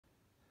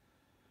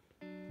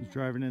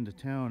Driving into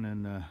town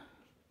and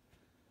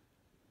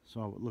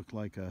saw what looked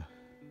like a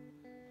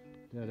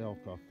dead elk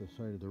off the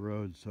side of the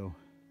road. So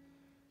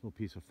little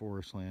piece of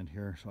forest land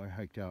here. So I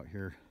hiked out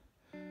here,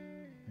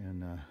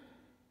 and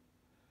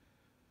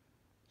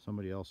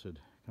somebody else had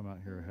come out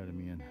here ahead of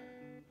me and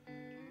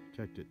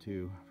checked it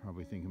too,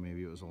 probably thinking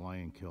maybe it was a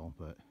lion kill,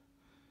 but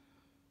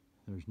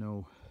there's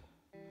no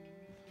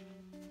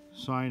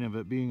sign of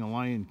it being a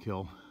lion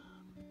kill.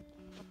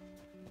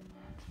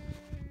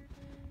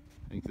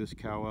 I think this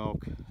cow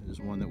elk is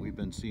one that we've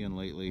been seeing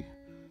lately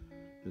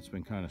that's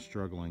been kind of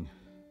struggling.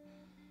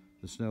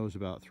 The snow is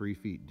about 3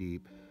 feet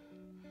deep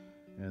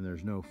and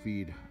there's no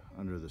feed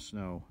under the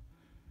snow.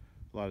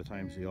 A lot of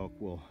times the elk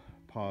will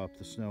paw up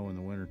the snow in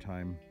the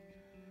wintertime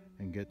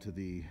and get to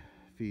the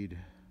feed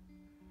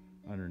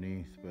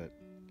underneath, but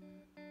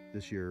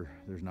this year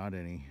there's not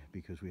any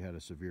because we had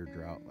a severe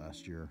drought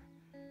last year.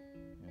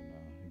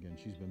 And again,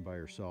 she's been by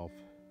herself.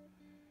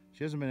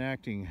 She hasn't been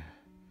acting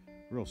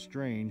real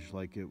strange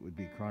like it would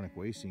be chronic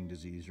wasting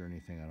disease or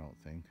anything, I don't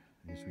think.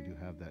 I guess we do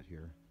have that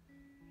here.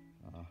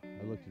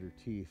 I looked at her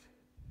teeth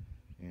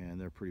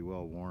and they're pretty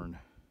well worn.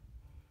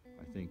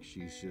 I think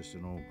she's just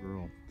an old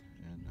girl,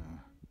 and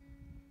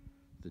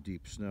the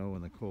deep snow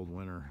and the cold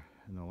winter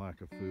and the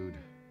lack of food,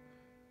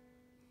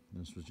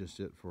 this was just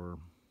it for her.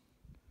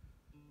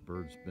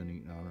 Birds been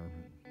eating on her.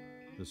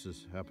 This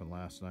has happened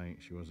last night.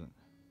 She wasn't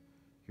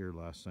here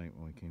last night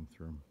when we came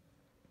through.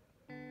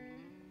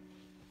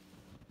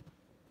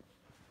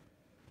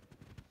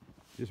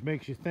 Just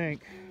makes you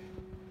think.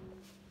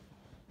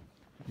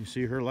 You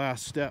see her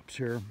last steps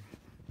here.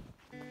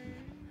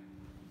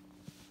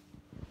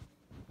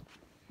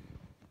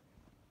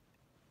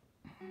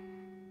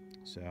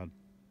 Sad.